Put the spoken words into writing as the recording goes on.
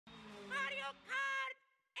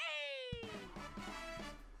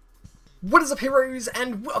What is up, heroes,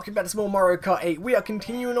 and welcome back to some more Mario Kart 8. We are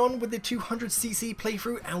continuing on with the 200cc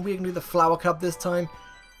playthrough, and we're going to do the Flower Cup this time.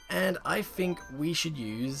 And I think we should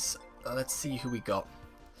use, let's see who we got.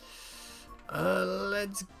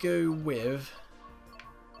 Let's go with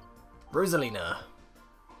Rosalina.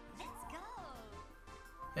 Let's go.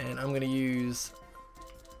 And I'm going to use,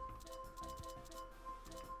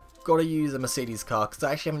 gotta use a Mercedes car, because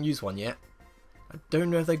I actually haven't used one yet. I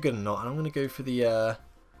don't know if they're good or not, and I'm going to go for the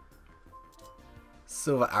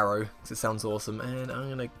Silver Arrow, because it sounds awesome, and I'm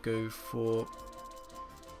going to go for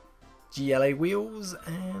GLA wheels,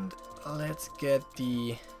 and let's get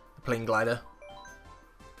the plane glider.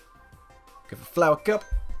 Go for Flower Cup,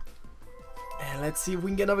 and let's see if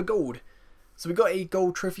we can get another gold. So we got a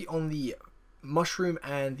gold trophy on the Mushroom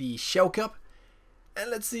and the Shell Cup, and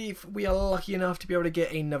let's see if we are lucky enough to be able to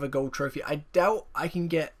get another gold trophy. I doubt I can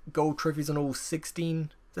get gold trophies on all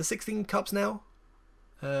 16, there's 16 cups now,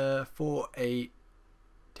 for a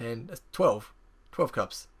 10, that's 12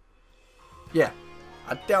 cups. Yeah,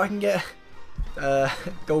 I doubt I can get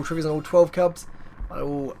gold trophies on all 12 cups. I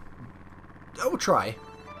will try.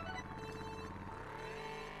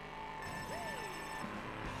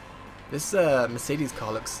 This Mercedes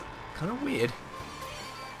car looks kind of weird.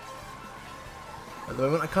 At the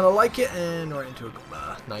moment I kind of like it, and right into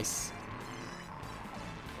a nice.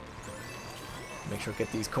 Make sure I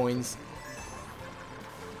get these coins.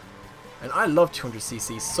 And I love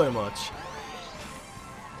 200cc so much.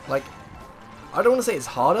 Like, I don't want to say it's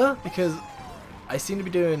harder, because I seem to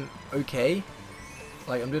be doing okay.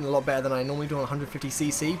 Like, I'm doing a lot better than I normally do on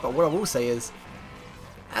 150cc, but what I will say is,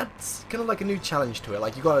 that's kind of like a new challenge to it.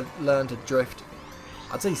 Like, you gotta learn to drift,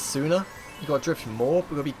 I'd say sooner. You gotta drift more,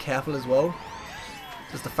 but you gotta be careful as well.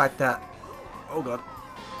 Just the fact that, oh god,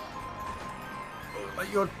 like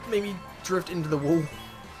you gotta maybe drift into the wall.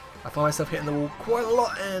 I find myself hitting the wall quite a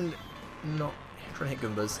lot, and not trying to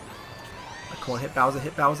hit Goombas. Come on, hit Bowser,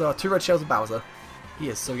 hit Bowser. 2 red shells of Bowser. He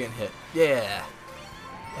is so getting hit. Yeah.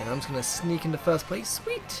 And I'm just going to sneak into first place.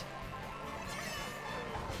 Sweet.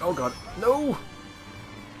 Oh god. No.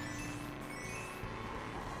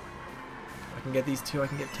 I can get these 2. I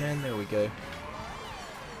can get 10. There we go.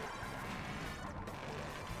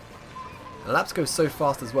 And laps go so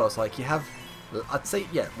fast as well. So like you have, I'd say,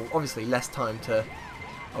 yeah, well obviously less time to,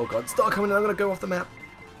 oh god, start coming in. I'm going to go off the map.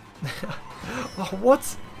 Oh,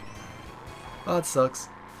 what? Oh, that sucks.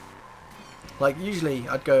 Like, usually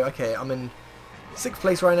I'd go, okay, I'm in 6th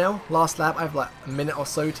place right now. Last lap, I have like a minute or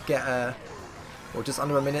so to get, or just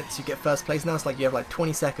under a minute to get first place now. It's like you have like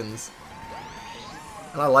 20 seconds.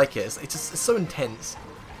 And I like it. It's just, it's so intense.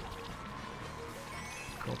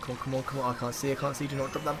 Come on, come on, come on, come on. I can't see, I can't see. Do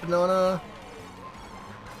not drop that banana.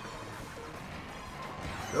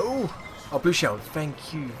 No. Oh, blue shell.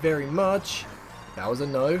 Thank you very much. That was a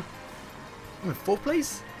no. I'm in 4th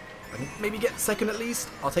place? I can maybe get 2nd at least.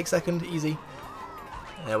 I'll take 2nd, easy.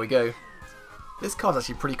 There we go. This card's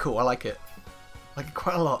actually pretty cool, I like it. I like it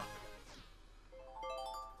quite a lot.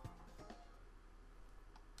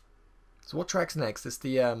 So what track's next? It's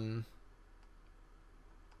the,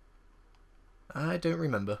 I don't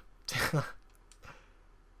remember.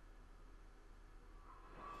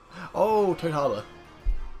 Oh, Toad Harbor.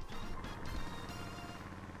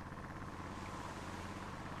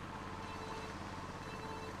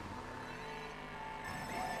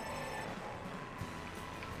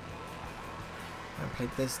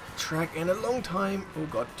 Played this track in a long time. Oh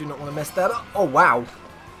god, do not want to mess that up. Oh wow.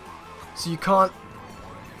 So you can't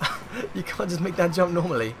you can't just make that jump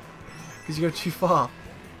normally because you go too far.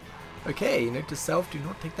 Okay, note to self, do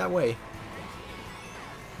not take that way.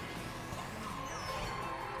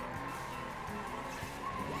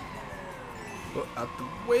 Go out the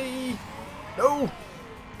way. No. Oh,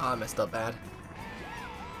 I messed up bad.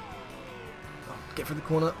 Oh, get through the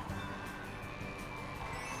corner.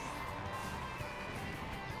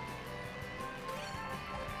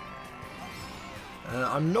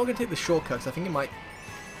 I'm not going to take the shortcut because I think it might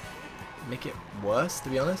make it worse, to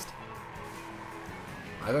be honest.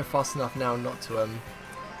 I go fast enough now not to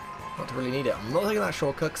really need it. I'm not taking that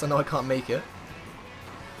shortcut because I know I can't make it.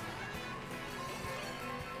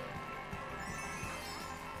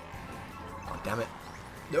 Oh, damn it.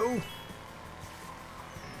 No!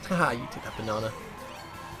 Haha, you take that banana.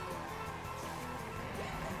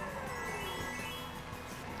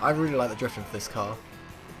 I really like the drifting for this car.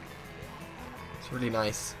 Really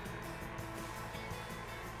nice.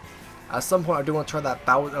 At some point I do want to try that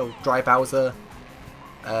Bowser, oh, Dry Bowser,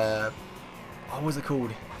 what was it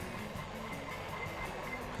called?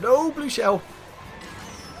 No, blue shell!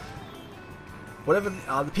 Whatever,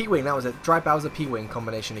 the P-Wing, that was it. Dry Bowser P-Wing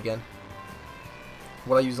combination again.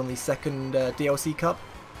 What I used on the second DLC Cup.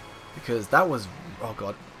 Because that was, oh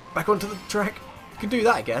god. Back onto the track. You can do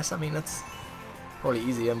that, I guess. I mean, that's probably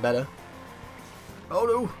easier and better. Oh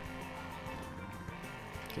no!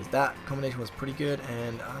 Because that combination was pretty good,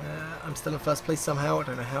 and I'm still in first place somehow. I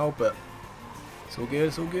don't know how, but it's all good,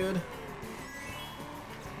 it's all good.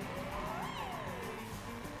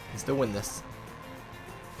 Can still win this.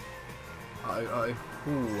 Uh-oh,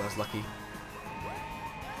 uh-oh. Ooh, I was lucky.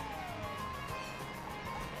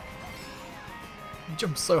 You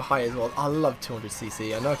jump so high as well. I love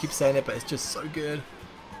 200cc. I know I keep saying it, but it's just so good.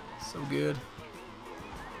 So good.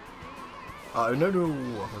 Oh, no, no.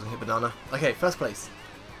 I wasn't hit banana. Okay, first place.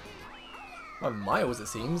 1 miles, it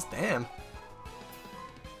seems. Damn.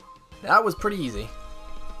 That was pretty easy.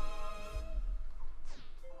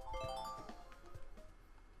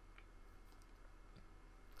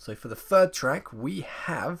 So for the third track, we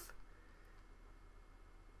have...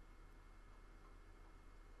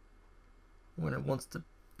 when it wants to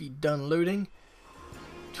be done loading,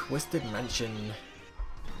 Twisted Mansion.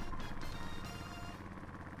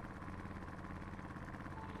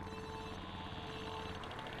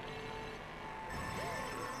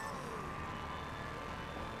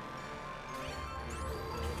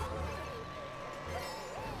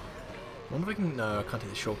 I wonder if I can... no, I can't take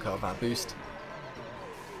the shortcut of that boost.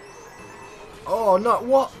 Oh no,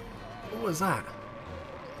 what? What was that?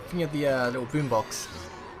 I think you had the little boombox.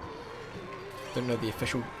 Don't know the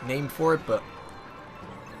official name for it, but...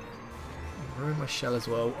 ruined my shell as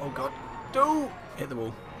well. Oh god. No! Hit the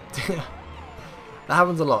wall. That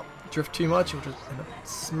happens a lot. Drift too much, you'll just end up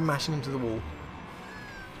smashing into the wall.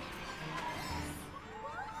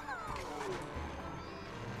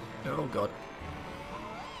 Oh god.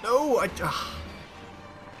 No! I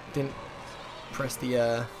didn't press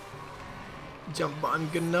the jump button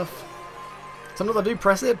good enough. Sometimes I do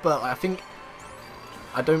press it, but I think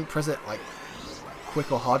I don't press it like quick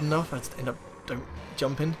or hard enough. I just end up don't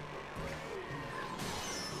jumping.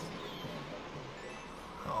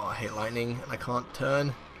 Oh, I hate lightning and I can't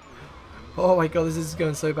turn. Oh my god, this is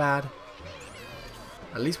going so bad.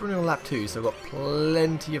 At least we're only on lap 2, so I've got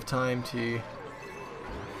plenty of time to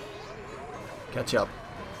catch up.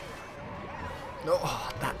 No, oh,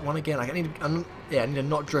 that one again. I need to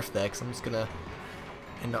not drift there because I'm just gonna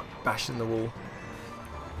end up bashing the wall.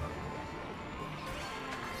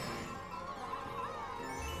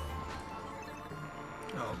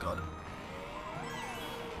 Oh god.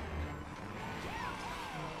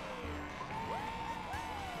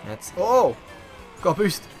 That's got a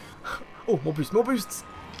boost. Oh, more boosts, more boosts.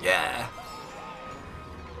 Yeah.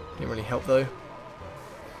 Didn't really help though.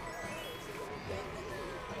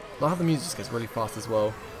 I love how the music just gets really fast as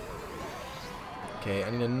well. Okay,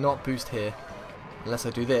 I need to not boost here. Unless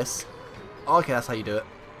I do this. Oh, okay, that's how you do it.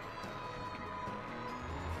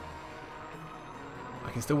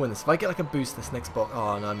 I can still win this. If I get like a boost this next box...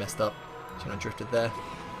 oh no, I messed up. Shouldn't have drifted there.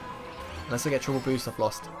 Unless I get triple boost, I've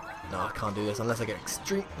lost. No, I can't do this unless I get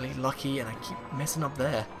extremely lucky and I keep messing up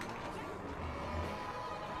there.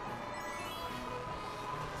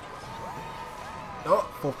 Oh,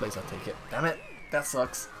 4th place, I'll take it. Damn it, that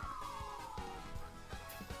sucks.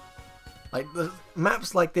 Like, the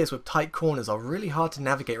maps like this with tight corners are really hard to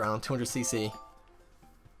navigate around on 200cc.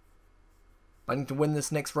 I need to win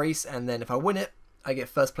this next race, and then if I win it, I get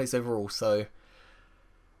 1st place overall, so...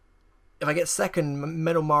 if I get 2nd,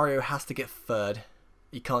 Metal Mario has to get 3rd.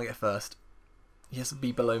 He can't get 1st. He has to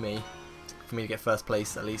be below me, for me to get 1st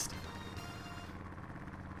place, at least.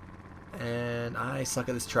 And I suck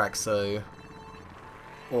at this track, so...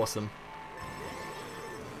 awesome.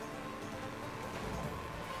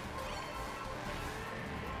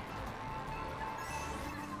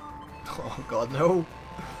 Oh god, no!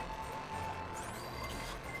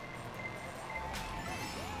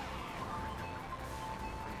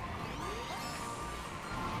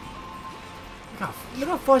 Look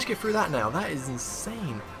how far I get through that now. That is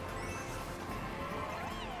insane.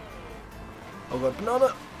 Oh god,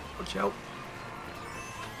 banana! Watch out!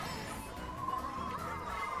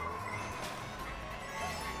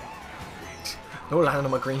 Don't land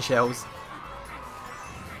on my green shells.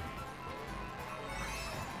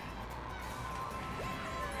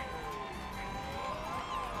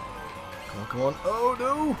 Come on, come on. Oh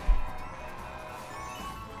no!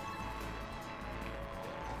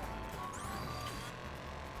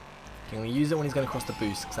 Can we use it when he's going to cross the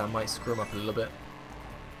boost? Because that might screw him up a little bit.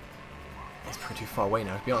 It's pretty far away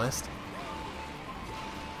now, to be honest.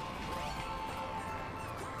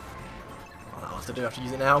 Oh, that'll have to do. I have to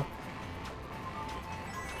use it now.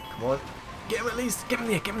 Come on. Get him at least. Get him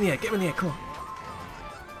in the air. Get him in the air. Get him in the air. Come on.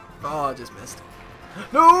 Oh, I just missed.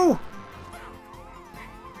 No!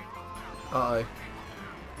 Uh-oh.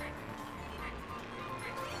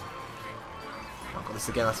 I've got this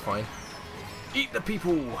again, that's fine. Eat the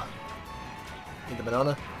people! Eat the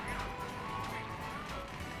banana.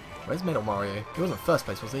 Where's Metal Mario? He wasn't first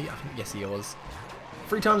place, was he? I think, yes, he was.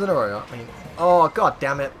 3 times in a row. I mean, oh, god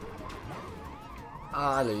damn it.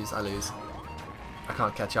 I lose, I lose. I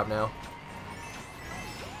can't catch up now.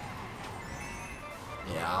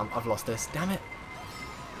 Yeah, I've lost this. Damn it.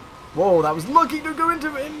 Whoa, that was lucky to go into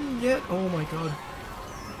him yet. Oh my god.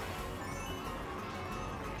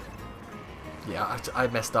 Yeah, I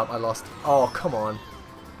messed up. I lost. Oh, come on.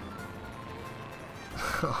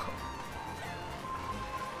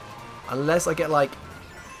 Unless I get like...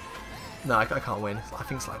 No, I can't win. I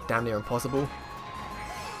think it's like damn near impossible.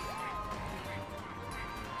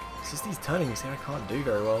 It's just these turnings here I can't do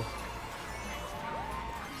very well.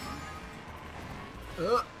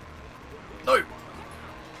 No!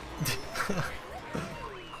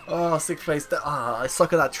 Oh, 6th place. I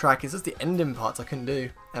suck at that track. It's just the ending parts I couldn't do.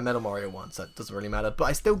 And Metal Mario 1, so it doesn't really matter. But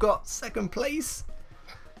I still got 2nd place.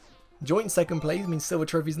 Joint 2nd place means silver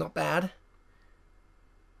trophy's not bad.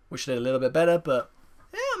 Wish I did a little bit better, but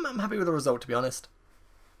yeah, I'm happy with the result, to be honest.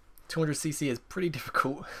 200cc is pretty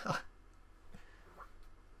difficult.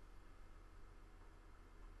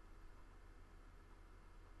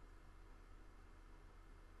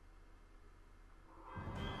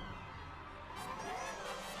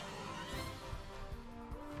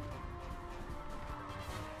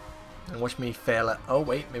 And watch me fail at... Oh,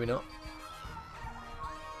 wait, maybe not.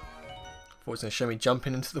 Thought it was going to show me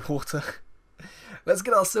jumping into the water. Let's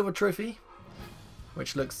get our silver trophy.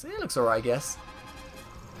 Which looks... it looks alright, I guess.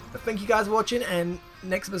 But thank you guys for watching. And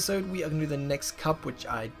next episode, we are going to do the next cup. Which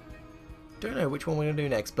I don't know which one we're going to do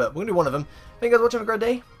next. But we're going to do one of them. Thank you guys for watching. Have a great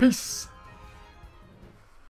day. Peace.